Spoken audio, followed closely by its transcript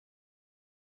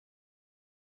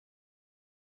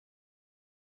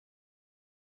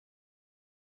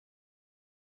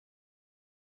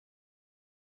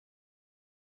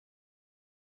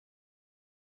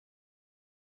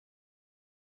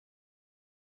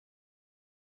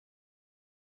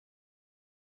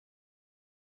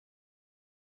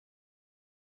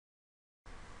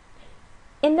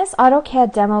In this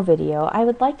AutoCAD demo video, I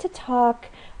would like to talk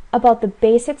about the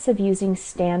basics of using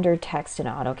standard text in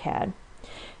AutoCAD.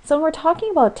 So when we're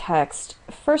talking about text,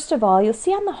 first of all, you'll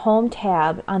see on the Home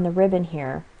tab on the ribbon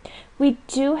here, we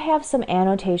do have some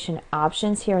annotation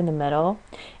options here in the middle,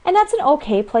 and that's an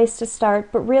okay place to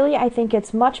start, but really I think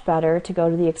it's much better to go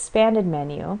to the expanded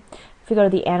menu. If we go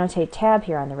to the Annotate tab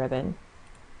here on the ribbon,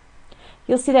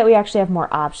 you'll see that we actually have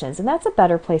more options, and that's a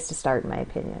better place to start in my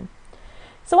opinion.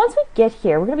 So once we get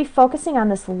here, we're going to be focusing on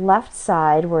this left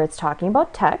side where it's talking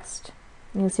about text.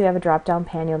 You'll see we have a drop-down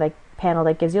panel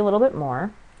that gives you a little bit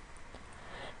more.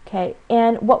 Okay,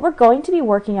 and what we're going to be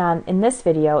working on in this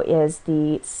video is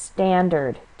the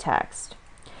standard text.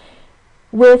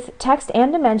 With text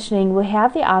and dimensioning, we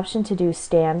have the option to do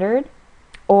standard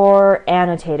or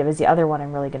annotative is the other one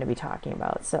I'm really going to be talking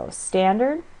about. So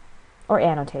standard or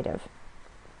annotative.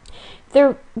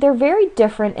 They're very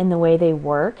different in the way they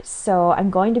work, so I'm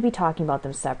going to be talking about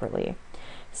them separately.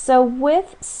 So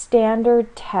with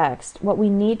standard text, what we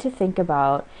need to think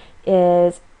about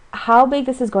is how big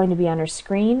this is going to be on our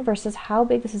screen versus how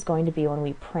big this is going to be when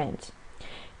we print.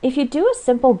 If you do a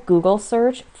simple Google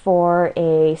search for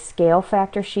a scale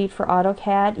factor sheet for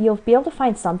AutoCAD, you'll be able to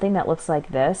find something that looks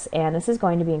like this, and this is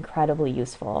going to be incredibly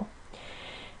useful.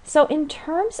 So in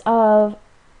terms of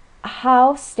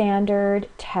how standard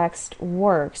text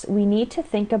works, we need to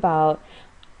think about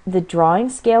the drawing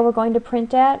scale we're going to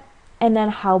print at, and then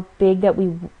how big that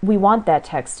we want that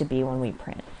text to be when we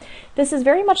print. This is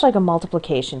very much like a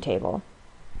multiplication table.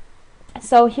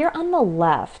 So here on the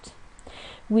left,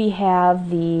 we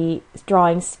have the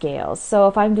drawing scales. So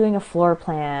if I'm doing a floor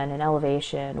plan, an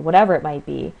elevation, whatever it might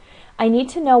be, I need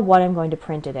to know what I'm going to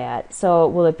print it at. So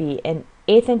will it be an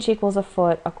 1/8 inch equals a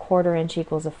foot, a 1/4 inch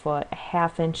equals a foot, a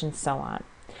 1/2 inch, and so on.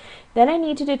 Then I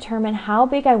need to determine how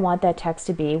big I want that text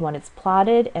to be when it's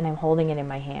plotted and I'm holding it in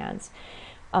my hands.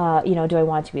 Do I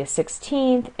want it to be a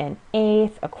 1/16th, an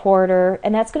 1/8, a 1/4?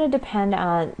 And that's going to depend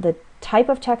on the type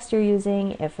of text you're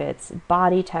using, if it's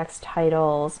body text,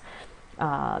 titles,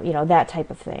 that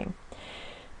type of thing.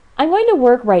 I'm going to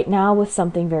work right now with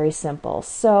something very simple.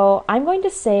 So I'm going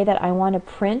to say that I want to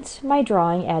print my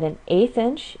drawing at an 1/8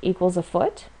 inch equals a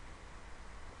foot.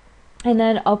 And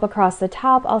then up across the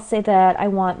top, I'll say that I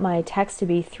want my text to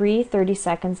be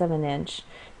 3/32 of an inch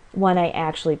when I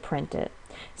actually print it.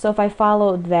 So if I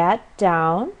follow that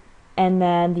down, and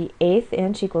then the 1/8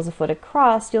 inch equals a foot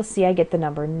across, you'll see I get the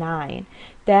number 9.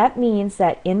 That means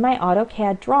that in my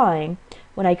AutoCAD drawing,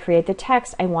 when I create the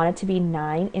text, I want it to be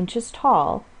 9 inches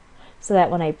tall, so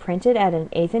that when I print it at an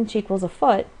 1/8 inch equals a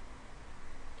foot,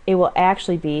 it will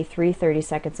actually be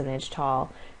 3/32 of an inch tall,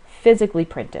 physically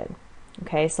printed.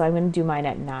 Okay, so I'm going to do mine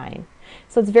at 9.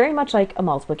 So it's very much like a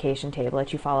multiplication table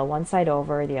that you follow one side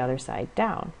over, the other side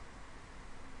down.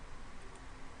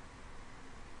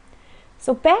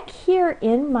 So back here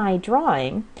in my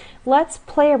drawing, let's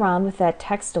play around with that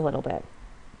text a little bit.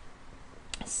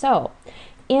 So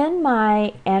in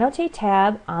my Annotate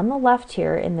tab on the left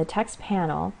here in the text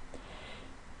panel,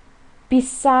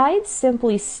 besides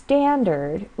simply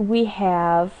standard, we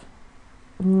have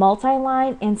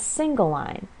multi-line and single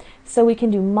line. So we can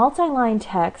do multi-line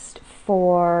text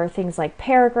for things like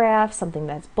paragraphs, something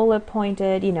that's bullet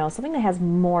pointed, something that has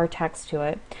more text to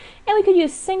it. And we could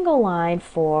use single line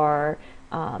for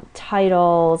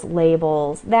titles,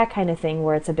 labels, that kind of thing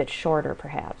where it's a bit shorter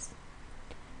perhaps.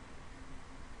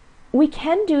 We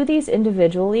can do these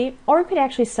individually, or we could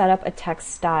actually set up a text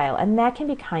style, and that can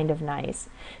be kind of nice.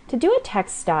 To do a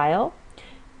text style,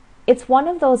 it's one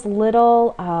of those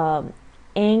little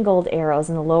angled arrows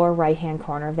in the lower right hand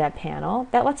corner of that panel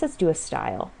that lets us do a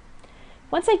style.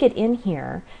 Once I get in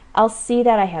here, I'll see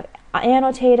that I have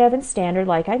annotative and standard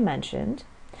like I mentioned,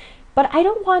 but I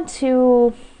don't want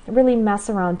to really mess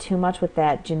around too much with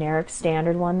that generic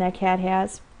standard one that CAD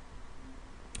has.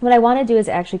 What I want to do is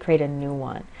actually create a new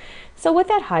one. So with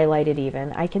that highlighted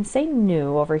even, I can say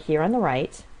new over here on the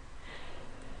right,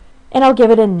 and I'll give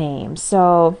it a name.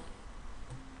 So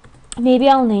maybe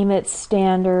I'll name it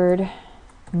standard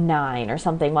 9 or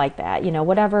something like that,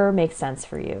 whatever makes sense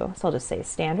for you. So I'll just say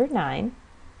standard 9.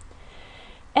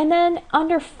 And then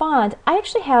under font, I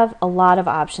actually have a lot of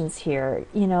options here.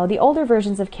 The older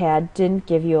versions of CAD didn't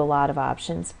give you a lot of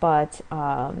options, but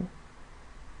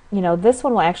this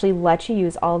one will actually let you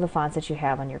use all the fonts that you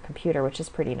have on your computer, which is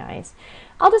pretty nice.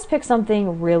 I'll just pick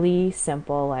something really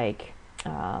simple like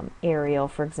Arial,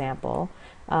 for example,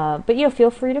 but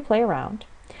feel free to play around.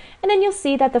 And then you'll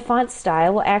see that the font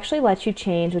style will actually let you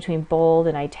change between bold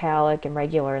and italic and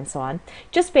regular and so on,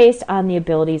 just based on the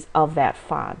abilities of that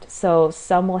font. So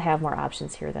some will have more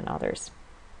options here than others.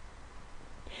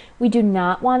 We do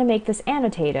not want to make this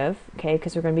annotative, okay,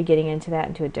 because we're going to be getting into that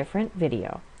into a different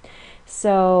video.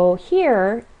 So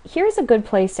here's a good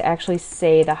place to actually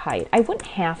say the height. I wouldn't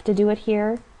have to do it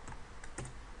here,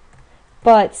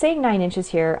 but saying 9 inches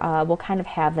here, we'll kind of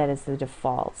have that as the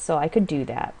default, so I could do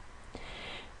that.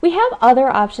 We have other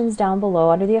options down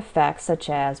below under the effects, such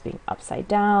as being upside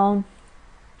down,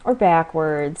 or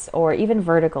backwards, or even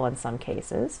vertical in some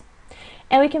cases.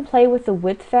 And we can play with the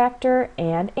width factor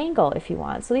and angle if you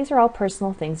want. So these are all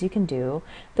personal things you can do.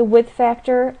 The width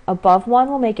factor, above 1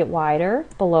 will make it wider,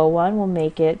 below 1 will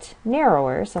make it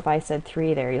narrower. So if I said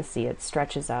 3 there, you'll see it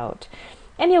stretches out.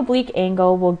 And the oblique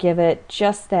angle will give it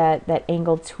just that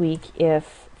angle tweak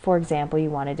if, for example, you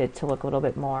wanted it to look a little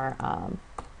bit more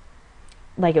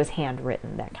like it was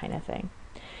handwritten, that kind of thing.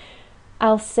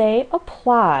 I'll say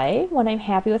apply when I'm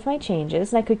happy with my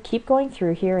changes, and I could keep going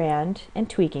through here and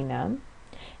tweaking them.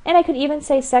 And I could even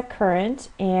say set current,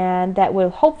 and that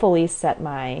will hopefully set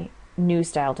my new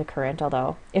style to current,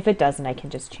 although if it doesn't, I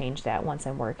can just change that once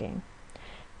I'm working.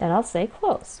 Then I'll say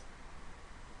close.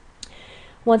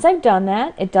 Once I've done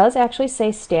that, it does actually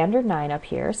say standard 9 up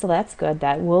here, so that's good.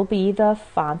 That will be the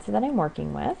font that I'm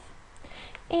working with.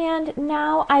 And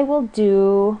now I will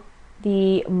do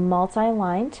the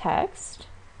multi-line text.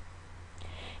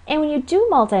 And when you do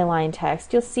multi-line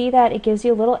text, you'll see that it gives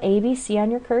you a little ABC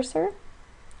on your cursor.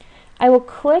 I will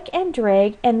click and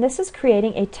drag, and this is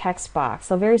creating a text box,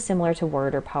 so very similar to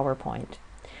Word or PowerPoint,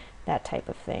 that type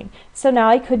of thing. So now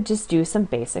I could just do some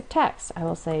basic text. I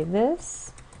will say,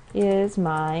 this is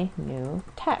my new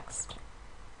text.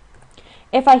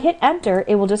 If I hit enter,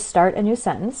 it will just start a new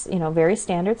sentence, you know, very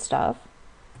standard stuff.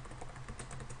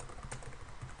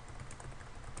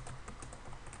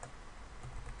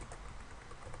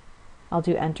 I'll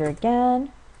do enter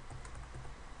again.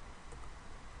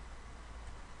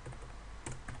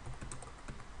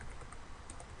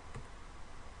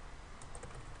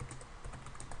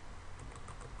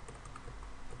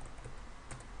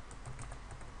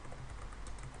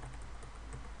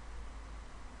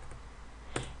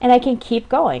 And I can keep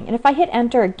going. And if I hit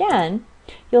enter again,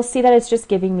 you'll see that it's just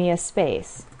giving me a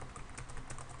space.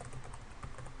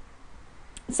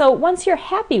 So once you're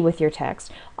happy with your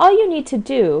text, all you need to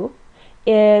do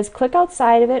is click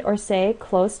outside of it or say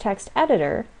close text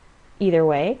editor, either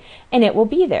way, and it will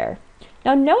be there.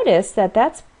 Now notice that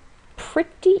that's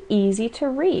pretty easy to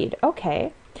read.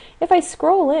 Okay, if I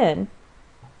scroll in,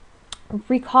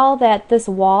 recall that this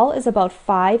wall is about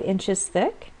 5 inches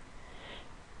thick.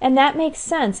 And that makes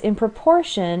sense. In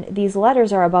proportion, these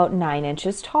letters are about 9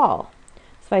 inches tall.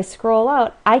 So if I scroll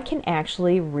out, I can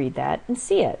actually read that and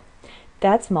see it.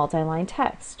 That's multi-line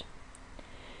text.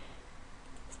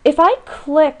 If I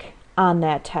click on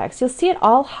that text, you'll see it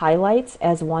all highlights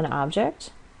as one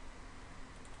object.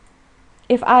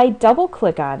 If I double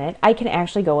click on it, I can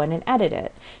actually go in and edit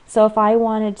it. So if I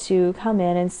wanted to come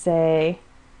in and say,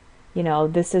 you know,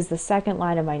 this is the second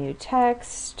line of my new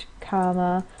text,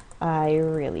 comma, I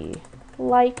really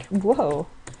like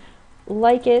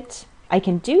it. I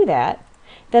can do that.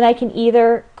 Then I can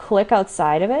either click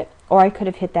outside of it, or I could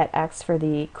have hit that X for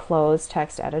the close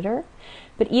text editor.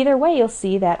 But either way, you'll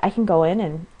see that I can go in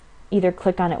and either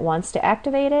click on it once to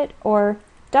activate it, or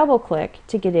double click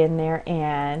to get in there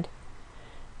and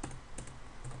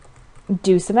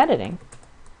do some editing.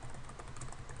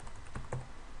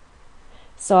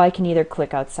 So I can either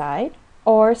click outside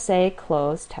or say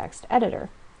close text editor.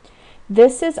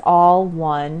 This is all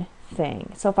one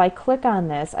thing. So if I click on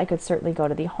this, I could certainly go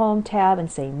to the Home tab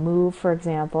and say Move, for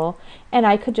example, and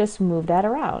I could just move that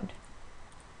around.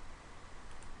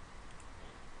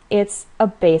 It's a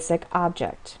basic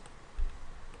object.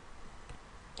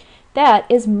 That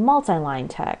is multi-line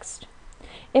text.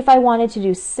 If I wanted to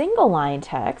do single line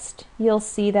text, you'll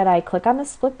see that I click on the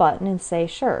split button and say,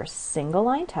 sure, single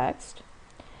line text.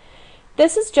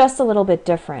 This is just a little bit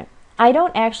different. I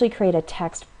don't actually create a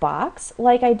text box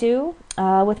like I do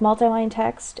with multi-line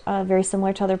text, very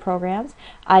similar to other programs.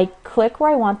 I click where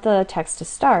I want the text to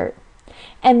start,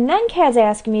 and then CAD's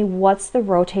asking me what's the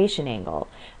rotation angle.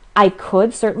 I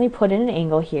could certainly put in an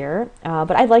angle here,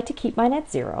 but I'd like to keep mine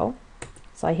at 0.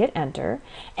 So I hit enter,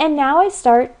 and now I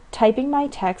start typing my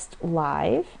text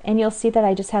live, and you'll see that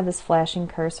I just have this flashing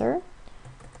cursor.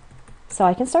 So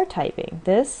I can start typing.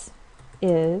 This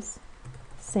is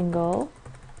single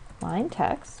line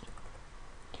text,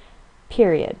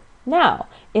 period. Now,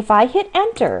 if I hit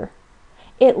enter,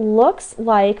 it looks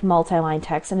like multi-line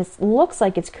text, and it looks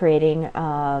like it's creating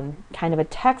kind of a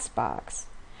text box.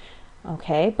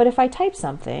 Okay, but if I type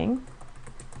something,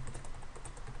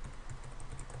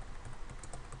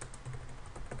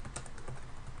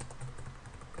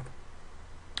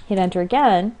 hit enter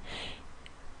again,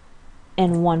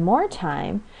 and one more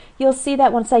time, you'll see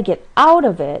that once I get out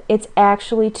of it, it's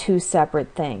actually two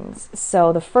separate things.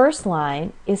 So the first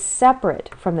line is separate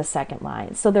from the second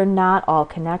line, so they're not all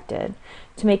connected.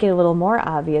 To make it a little more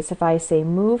obvious, if I say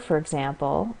move, for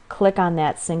example, click on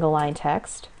that single line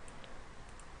text,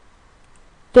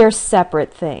 they're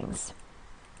separate things.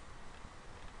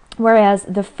 Whereas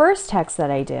the first text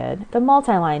that I did, the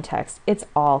multi-line text, it's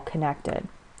all connected.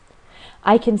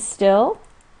 I can still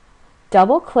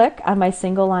double click on my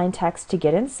single line text to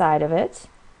get inside of it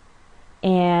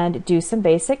and do some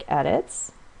basic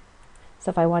edits.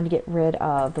 So if I wanted to get rid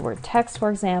of the word text, for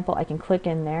example, I can click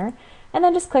in there and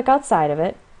then just click outside of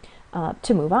it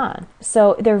to move on.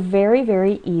 So they're very,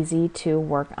 very easy to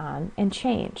work on and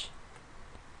change.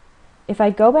 If I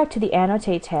go back to the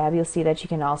Annotate tab, you'll see that you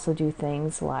can also do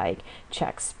things like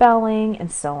check spelling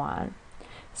and so on.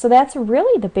 So that's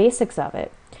really the basics of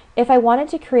it. If I wanted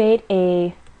to create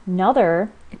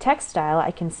another text style,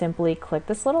 I can simply click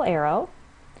this little arrow.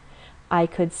 I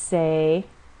could say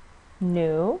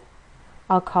new.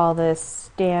 I'll call this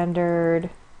standard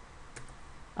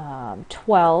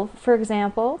 12, for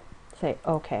example. Say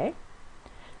OK.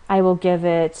 I will give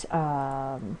it,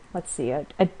 let's see,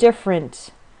 a different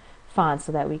font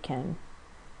so that we can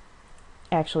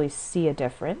actually see a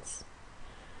difference.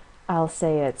 I'll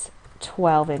say it's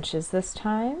 12 inches this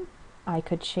time. I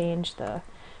could change the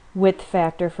width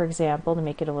factor, for example, to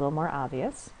make it a little more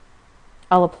obvious.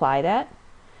 I'll apply that,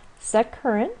 set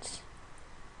current,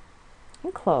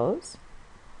 and close.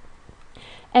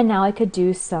 And now I could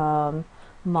do some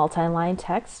multi-line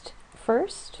text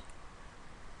first.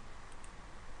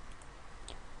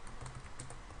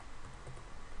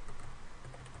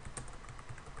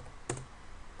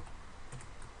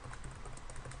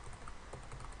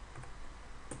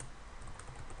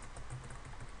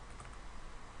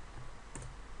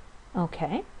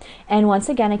 Okay, and once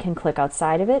again I can click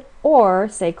outside of it or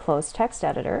say close text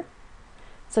editor.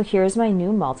 So here's my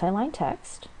new multi-line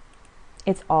text.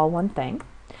 It's all one thing.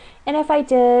 And if I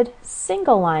did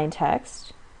single line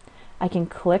text, I can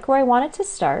click where I want it to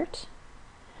start.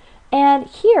 And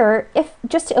here, if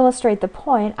just to illustrate the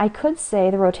point, I could say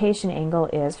the rotation angle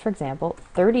is, for example,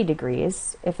 30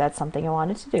 degrees, if that's something I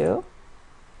wanted to do.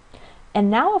 And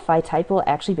now if I type, it will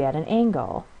actually be at an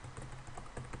angle.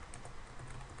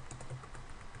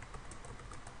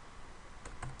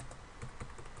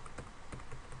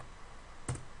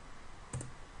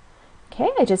 Okay,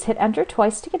 I just hit enter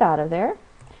twice to get out of there.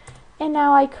 And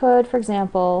now I could, for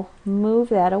example, move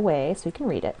that away so you can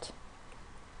read it.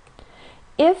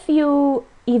 If you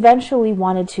eventually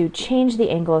wanted to change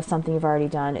the angle of something you've already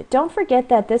done, don't forget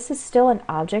that this is still an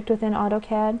object within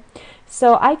AutoCAD.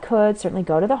 So I could certainly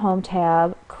go to the Home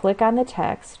tab, click on the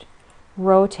text,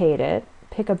 rotate it,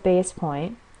 pick a base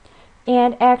point,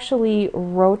 and actually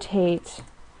rotate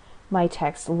my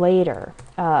text later.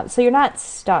 So you're not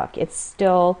stuck. It's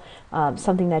still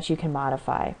something that you can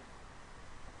modify.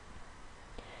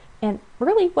 And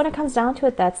really, when it comes down to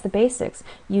it, that's the basics.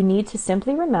 You need to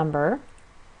simply remember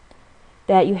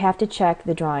that you have to check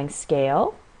the drawing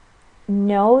scale,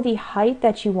 know the height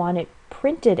that you want it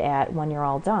printed at when you're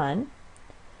all done.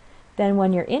 Then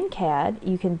when you're in CAD,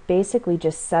 you can basically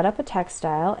just set up a text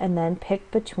style and then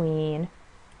pick between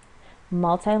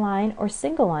multi-line or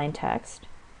single line text.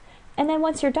 And then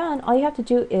once you're done, all you have to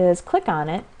do is click on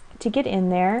it to get in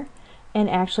there and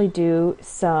actually do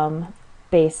some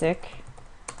basic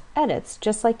edits,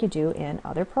 just like you do in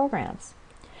other programs.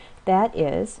 That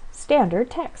is standard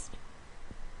text.